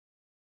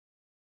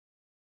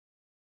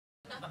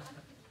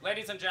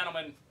Ladies and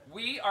gentlemen,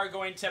 we are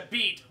going to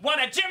beat one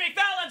of Jimmy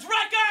Fallon's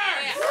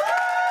records!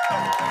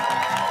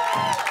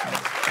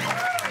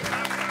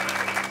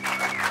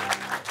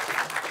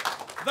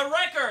 The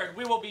record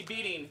we will be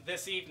beating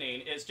this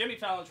evening is Jimmy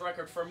Fallon's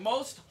record for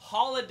most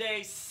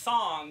holiday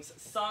songs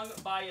sung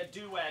by a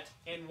duet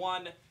in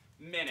 1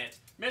 minute.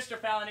 Mr.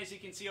 Fallon, as you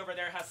can see over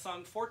there, has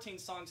sung 14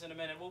 songs in a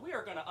minute. Well, we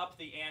are going to up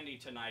the ante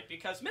tonight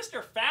because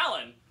Mr.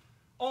 Fallon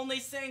only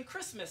sang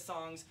Christmas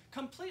songs,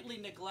 completely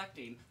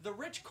neglecting the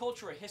rich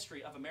cultural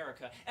history of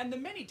America and the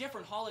many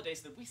different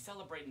holidays that we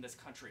celebrate in this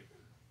country.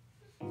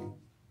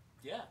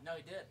 Yeah, no,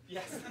 he did.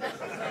 Yes.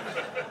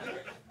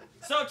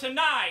 So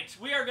tonight,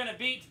 we are going to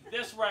beat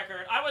this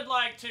record. I would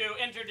like to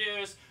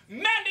introduce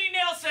Mandy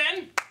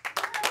Nielsen.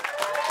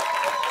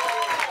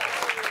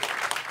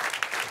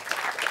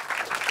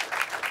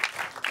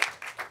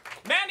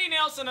 Mandy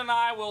Nielsen and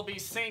I will be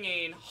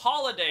singing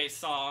holiday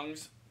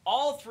songs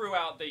all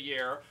throughout the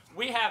year.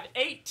 We have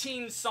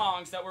 18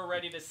 songs that we're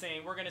ready to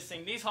sing. We're going to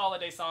sing these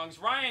holiday songs.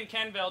 Ryan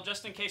Kenville,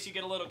 just in case you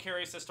get a little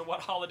curious as to what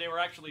holiday we're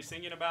actually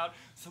singing about,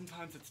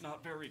 sometimes it's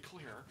not very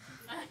clear.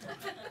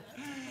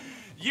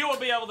 You will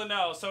be able to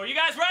know. So are you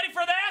guys ready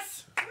for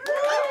this?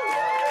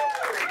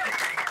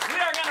 We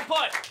are going to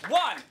put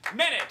 1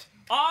 minute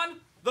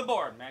on the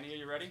board. Mandy, are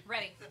you ready?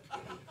 Ready.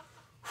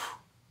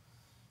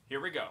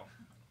 Here we go.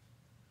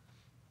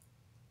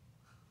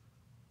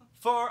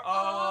 For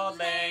all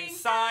lang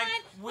syne,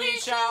 we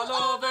shall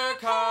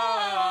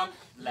overcome.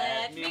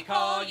 Let me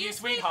call you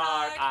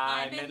sweetheart,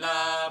 I'm in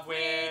love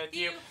with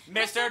you.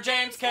 Mr.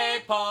 James K.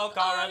 Polk,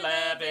 our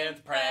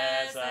 11th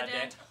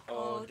president.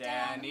 Oh,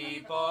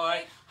 Danny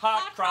boy,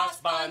 hot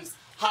cross buns,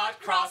 hot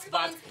cross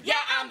buns. Yeah,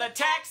 I'm the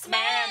tax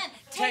man.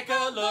 Take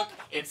a look,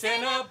 it's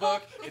in a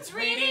book, it's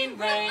reading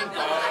rainbow.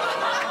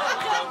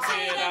 Don't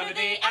sit under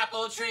the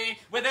apple tree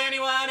with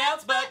anyone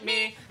else but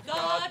me.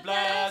 God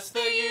bless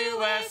the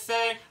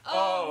USA.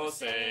 Oh,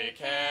 say,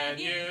 can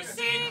you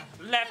see?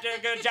 Left a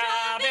good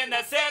job in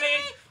the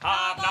city.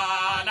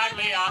 Hava,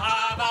 ugly,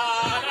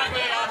 hava,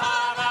 ugly,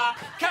 hava.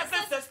 'Cause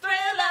this is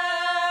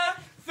Thriller,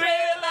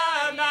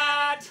 Thriller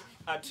night.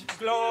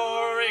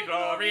 Glory,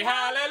 glory,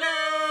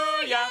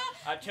 hallelujah.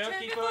 A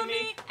turkey for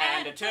me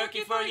and a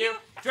turkey for you.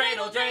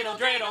 Dreidel, dreidel,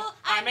 dreidel,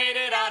 I made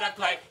it out of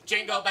clay.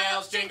 Jingle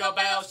bells,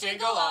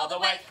 jingle all the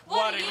way.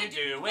 What are you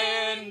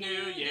doing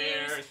New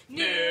Year's?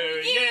 New